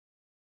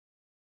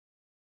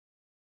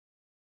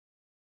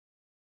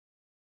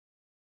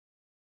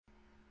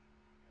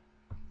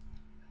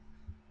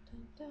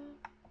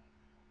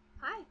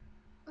Hi.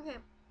 Okay.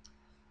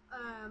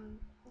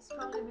 This is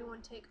probably gonna be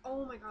one take.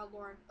 Oh my god,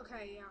 Lauren.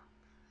 Okay, yeah.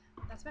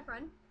 That's my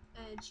friend,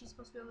 and she's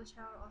supposed to be on the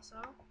channel also.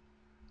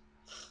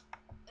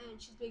 And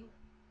she's being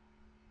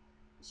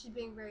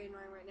very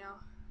annoying right now.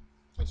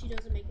 And she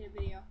doesn't make it a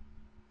video.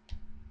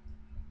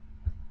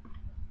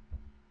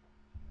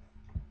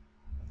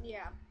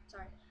 Yeah,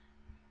 sorry.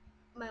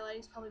 My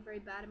lighting's probably very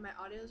bad and my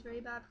audio is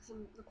very bad because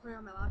I'm recording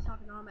on my laptop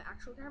and not on my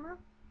actual camera.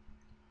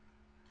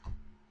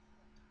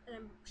 And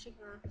I'm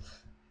shaking around.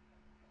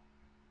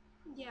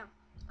 Yeah.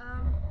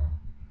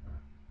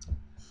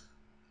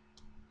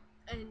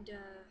 And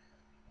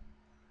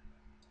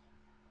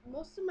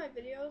most of my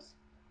videos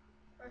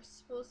are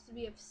supposed to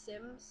be of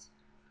Sims.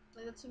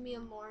 Like that's what me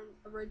and Lauren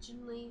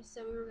originally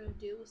said we were gonna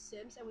do with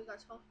Sims, and we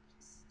got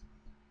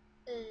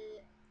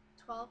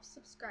 12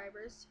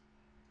 subscribers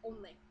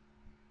only.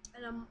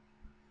 And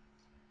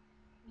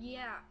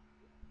yeah,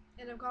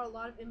 and I've got a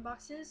lot of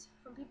inboxes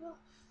from people,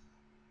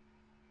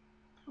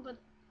 but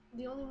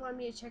they only wanted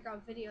me to check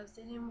out videos.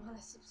 They didn't want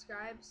to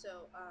subscribe,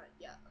 so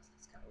yeah,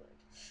 that's kind of weird.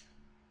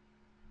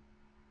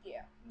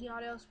 Yeah, the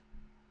audio's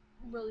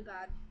really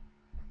bad.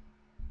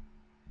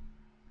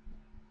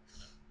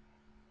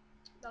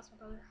 That's my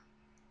brother.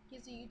 He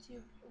has a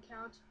YouTube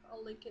account.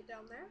 I'll link it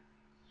down there.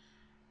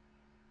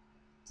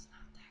 It's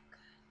not that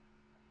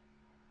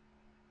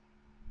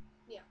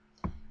good. Yeah.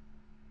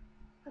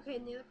 Okay,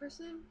 and the other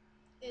person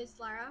is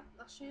Lara.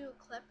 I'll show you a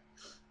clip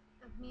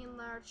of me and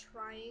Lara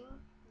trying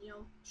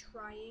to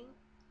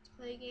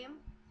play a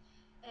game.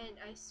 And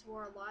I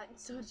swore a lot, and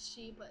so did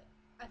she, but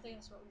I think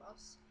I swore the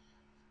most.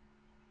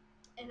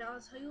 And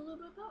I'll tell you a little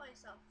bit about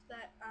myself.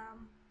 That,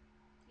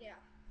 yeah.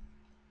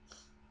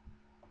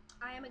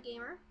 I am a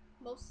gamer,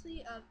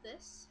 mostly of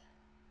this.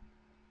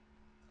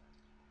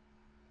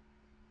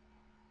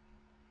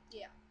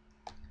 Yeah.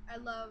 I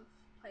love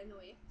playing the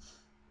Wii.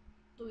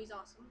 The Wii's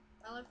awesome.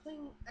 I love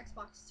playing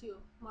Xbox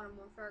too. Modern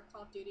Warfare,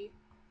 Call of Duty,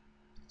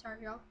 Guitar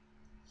Hero.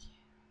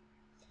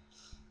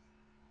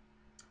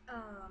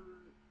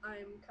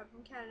 I'm come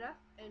from Canada,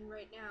 and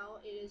right now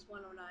it is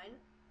 1:09.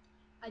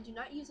 I do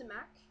not use a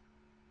Mac.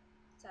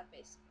 Sad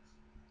face.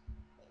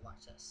 Wait,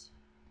 watch this.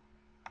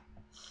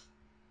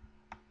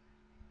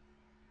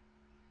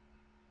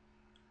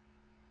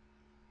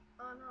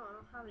 Oh no, I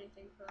don't have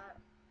anything for that.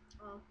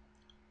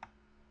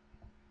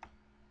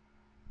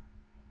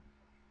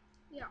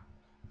 Yeah.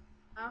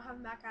 I don't have a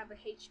Mac, I have a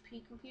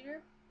HP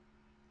computer.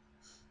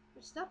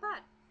 Which is not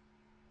bad.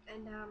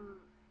 And I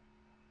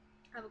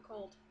have a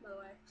cold, by the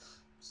way.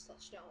 Just to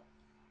let you know.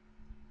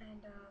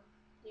 And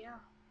yeah.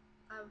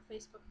 I have a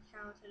Facebook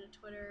account and a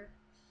Twitter.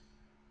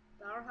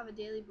 But I don't have a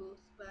daily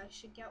booth, but I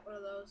should get one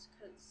of those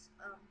because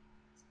it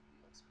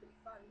looks pretty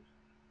fun.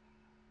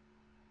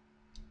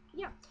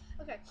 Yeah,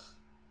 okay.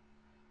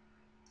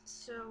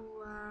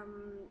 So,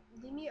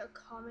 leave me a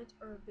comment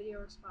or a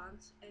video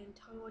response and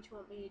tell me what you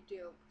want me to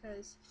do,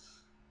 because,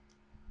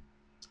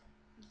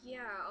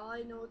 yeah, all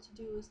I know what to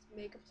do is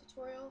makeup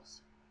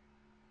tutorials,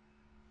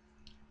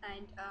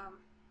 and,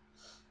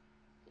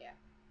 yeah,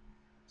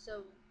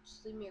 so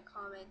just leave me a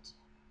comment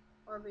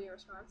or a video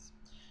response,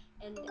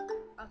 and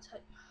I'll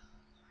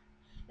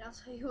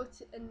tell you what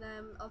to, and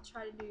then I'll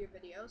try to do your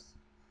videos.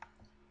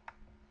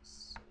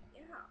 So,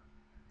 yeah.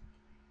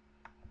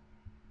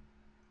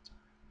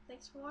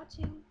 Thanks for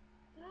watching.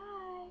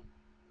 Bye.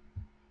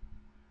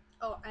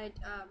 Oh, and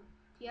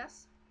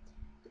P.S.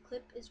 The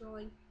clip is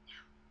rolling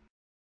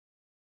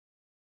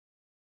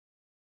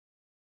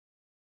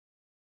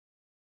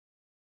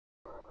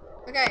now.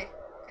 Okay,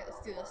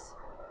 let's do this.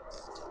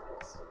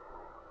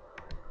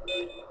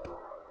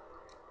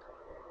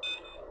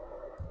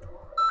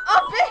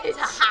 Oh, bitch!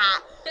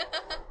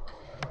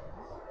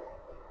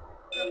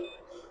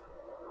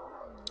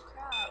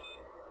 Crap.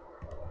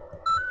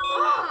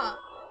 Ah!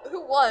 Who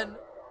won?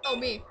 Oh,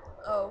 me.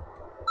 Oh.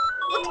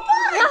 What the fuck?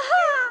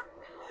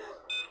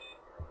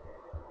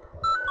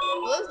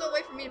 Well, there's no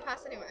way for me to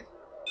pass anyway.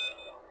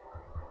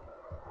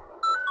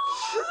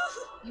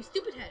 You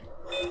stupid head.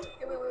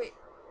 Okay, wait.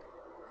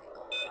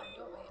 Oh, fine,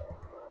 don't wait.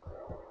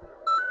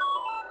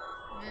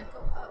 Man, Go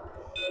up.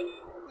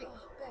 wait.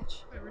 Oh, bitch.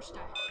 Whatever, just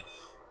die.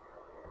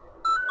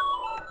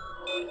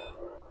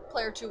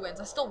 Player 2 wins.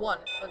 I still won.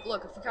 But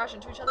look, if we crash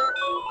into each other...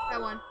 I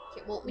won.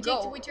 Okay, well, We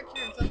go. took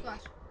turns. Let's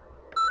watch.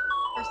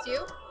 First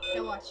you.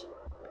 Now watch.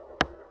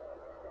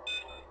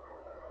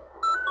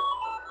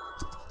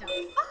 The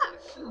fuck?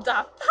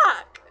 The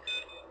fuck?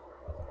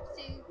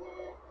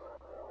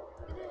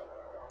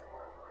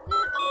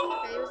 Oh,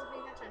 okay, he wasn't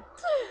paying attention.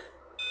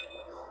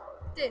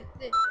 Did.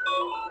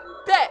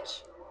 Bitch!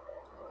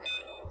 Okay.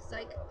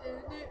 Psych.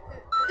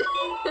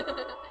 The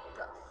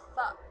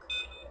fuck?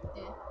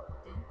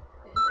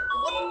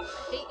 What? I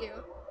hate you.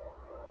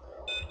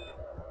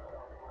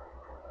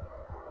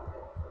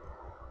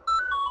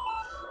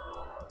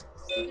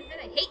 Stupid head,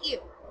 I hate you.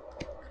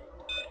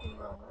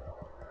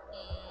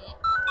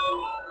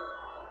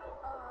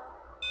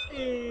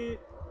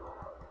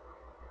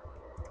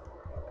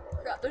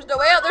 Crap, there's no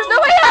way out! There's no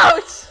way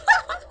out!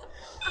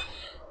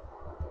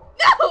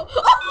 No!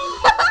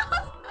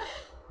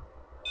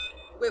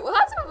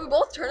 We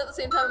both turn at the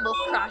same time and both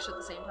crash at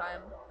the same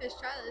time. Let's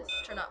try this.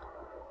 Turn up.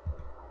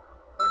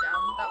 Go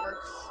down. That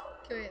works.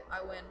 Okay, wait.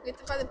 I win. We have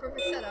to find the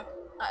perfect setup.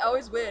 I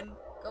always win.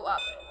 Go up.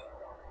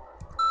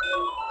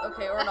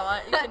 Okay, or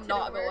not. You That can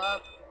not didn't go work.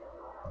 up.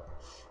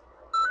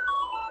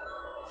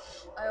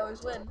 I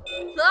always win.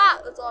 Ah!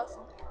 That's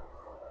awesome.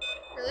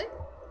 Really?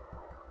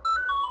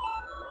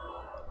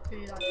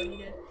 Okay, that's what you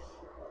did.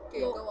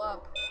 Okay, Well- go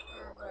up.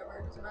 Or whatever.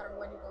 It doesn't matter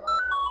when you go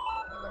up.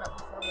 You went up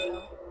before me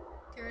though.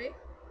 Okay, ready?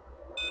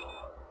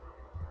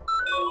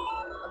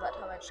 Oh, that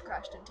time I just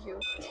crashed into you.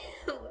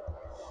 Before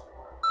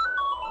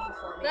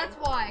me. That's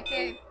why,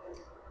 okay.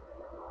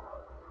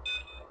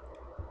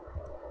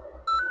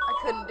 I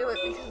couldn't do it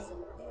because,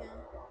 yeah.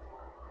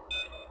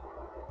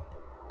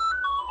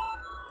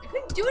 I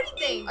couldn't do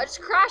anything. I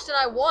just crashed and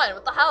I won.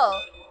 What the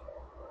hell?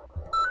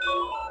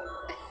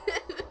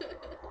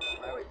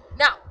 Why are we...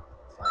 Now!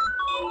 Fine.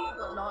 How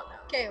about not now?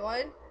 Okay,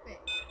 one. Wait.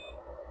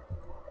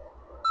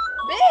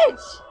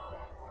 Bitch!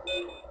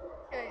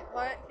 Okay,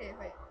 what? Okay,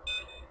 wait.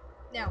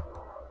 Now.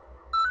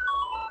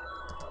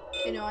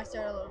 Okay, no, I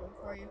started a little bit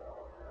before you.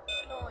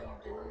 No, you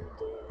didn't.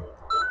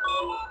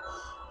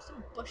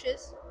 Some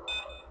bushes.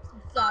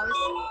 Some flowers.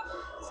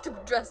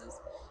 Stupid dresses.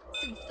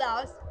 Some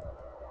flowers. Is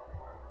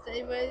that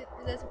anybody?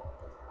 Is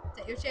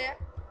that your chair?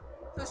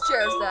 Whose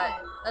chair is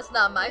that? That's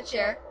not my Your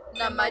chair. chair.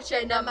 Not my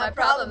chair, not my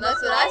problem.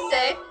 That's what I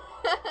say.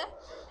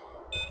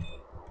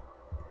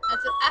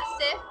 That's what I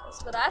say.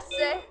 That's what I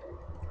say.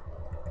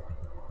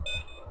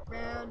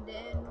 Round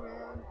and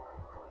round.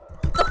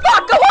 The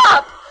fuck? Go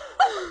up!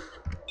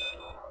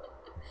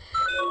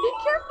 Be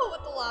careful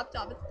with the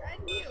laptop. It's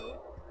brand new.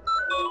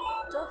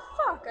 The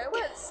fuck? I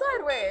went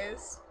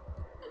sideways.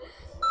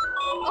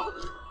 Oh.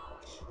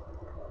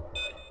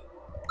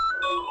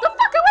 The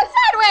fuck? I went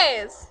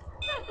sideways!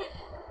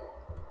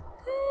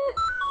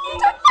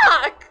 The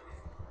fuck?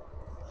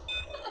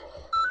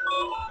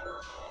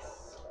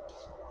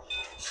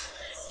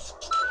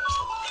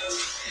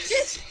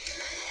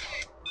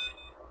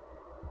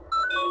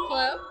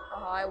 Hello?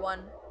 Oh, I won.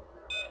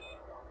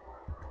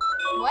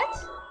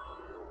 What?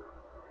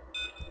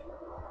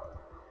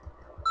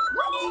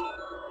 What?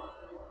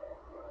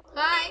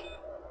 Hi.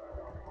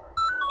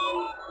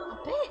 Oh,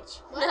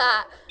 bitch.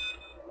 What?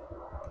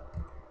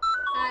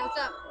 Hi, what's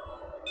up?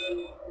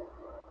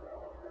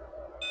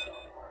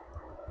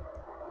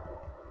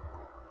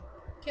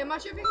 Okay, I'm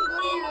not sure if I can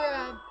go to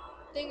your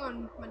thing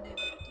on Monday,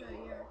 but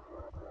yeah.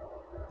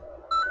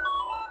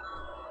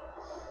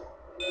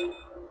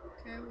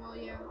 Okay, well,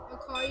 yeah. I'll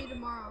call you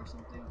tomorrow or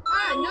something.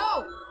 Ah,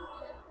 no!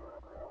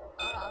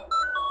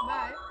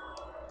 Bye.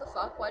 The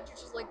fuck? Why'd you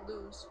just like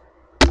lose?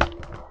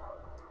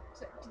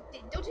 So,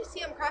 don't you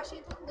see I'm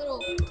crashing? Little.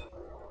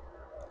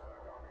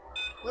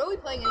 What are we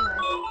playing anyway?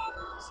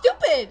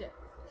 Stupid!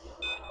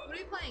 What are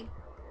you playing?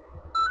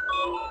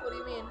 What do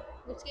you mean?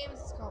 Which game is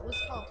this called? What's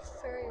it called?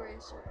 Fairy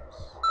racers.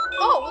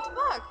 Oh, what the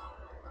fuck?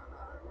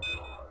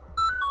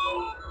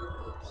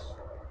 Oops.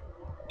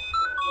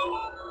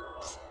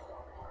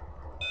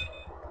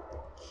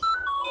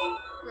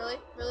 Really?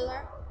 Really,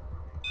 Lara?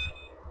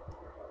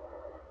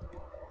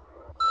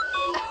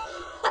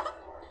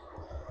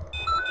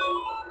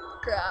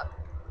 Crap.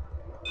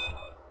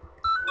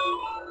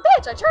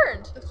 Bitch, I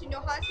turned. Don't you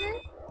know how to turn?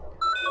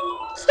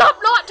 Stop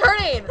not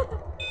turning! Oops.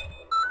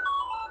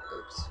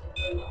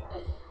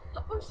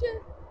 Oh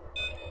shit.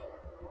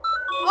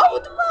 Oh,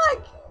 what the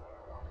fuck?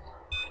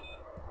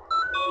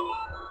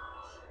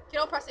 You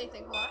don't press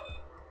anything, hold on.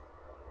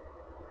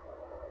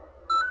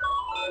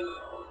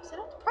 So I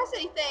don't have to press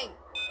anything.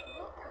 I'm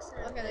not pressing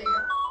Okay, there anything. you go.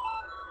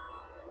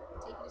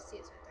 So you can just see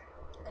it's right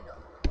there. I know.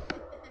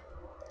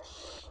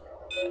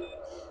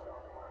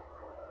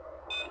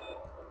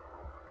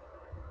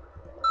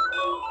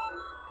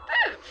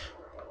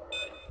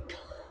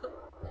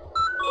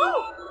 Woo!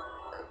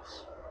 Oops.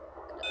 I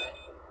died.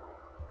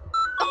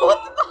 Oh, what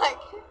the fuck?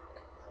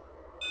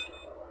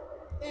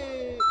 I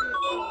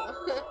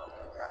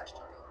crashed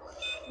into a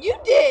bush. You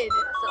did! I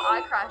said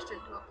I crashed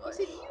into a You bush.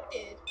 said you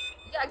did.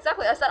 Yeah,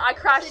 exactly. I said I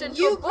crashed said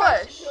into you a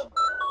crashed bush. into a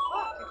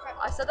fuck,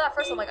 I said that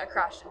first. I'm like, I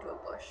crashed into a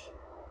bush.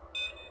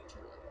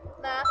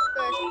 My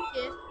first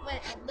kiss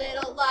went a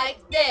little like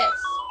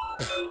this.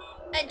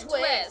 And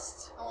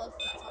twist. Oh, listen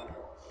to that song.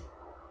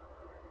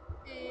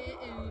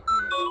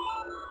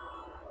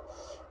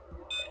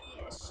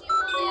 Yeah, she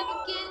will never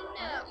get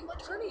enough. You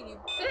turning, you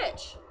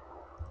bitch.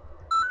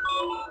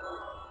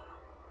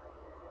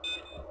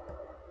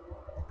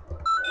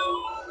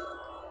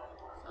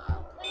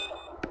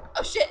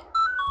 Oh shit!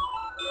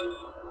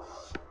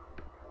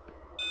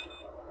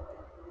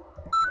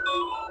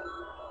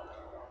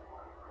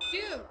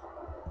 Dude!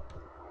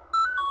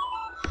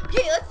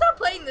 Okay, let's stop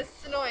playing this.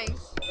 It's annoying.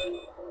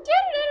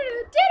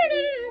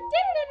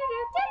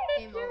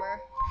 Game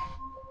over.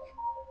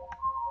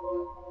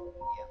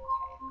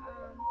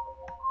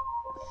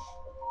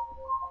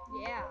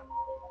 Yeah,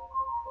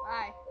 okay.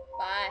 Bye.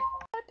 Bye.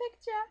 A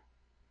picture.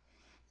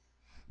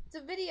 It's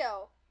a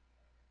video.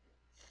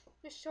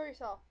 Just show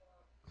yourself.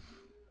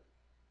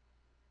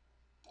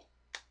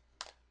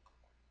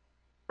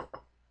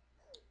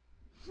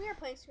 We are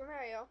playing Super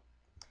Mario.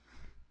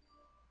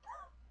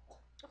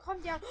 Oh,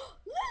 calm down.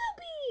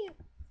 Lilby!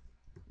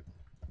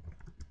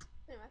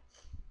 Anyway.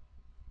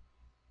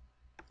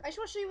 I just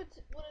want to show you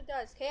what it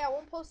does, okay? I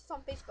won't post this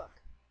on Facebook.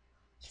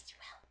 Yes, you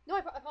will. No,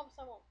 I promise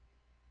I won't.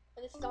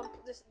 And this is on,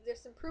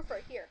 there's some proof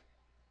right here.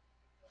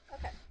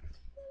 Okay.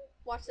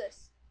 Watch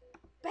this.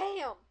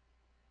 Bam!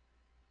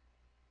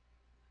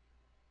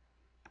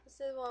 This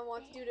is what I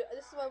want to do to,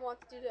 this is what I want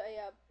to do to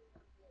a,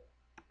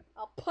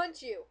 I'll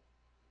punch you.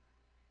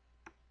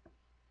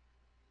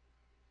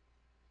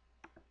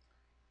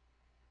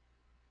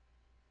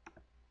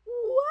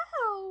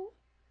 Wow!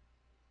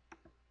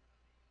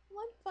 I'm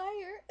on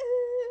fire.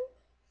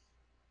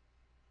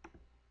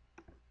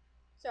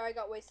 Sorry, I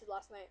got wasted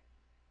last night.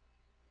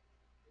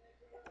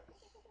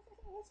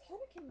 That's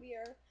kind of can be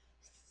our.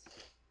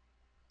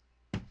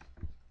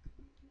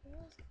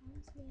 Girls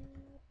come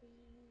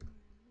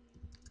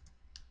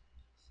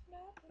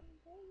snapping,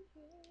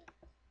 baby.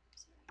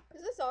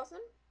 Is this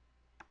awesome?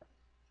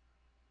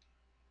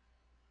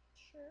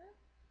 Sure.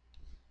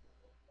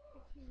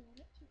 If you want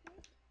it to be.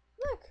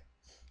 Look.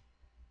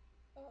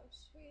 Oh,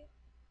 sweet.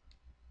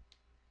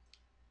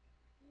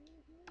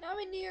 Now I'm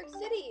in New York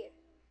City.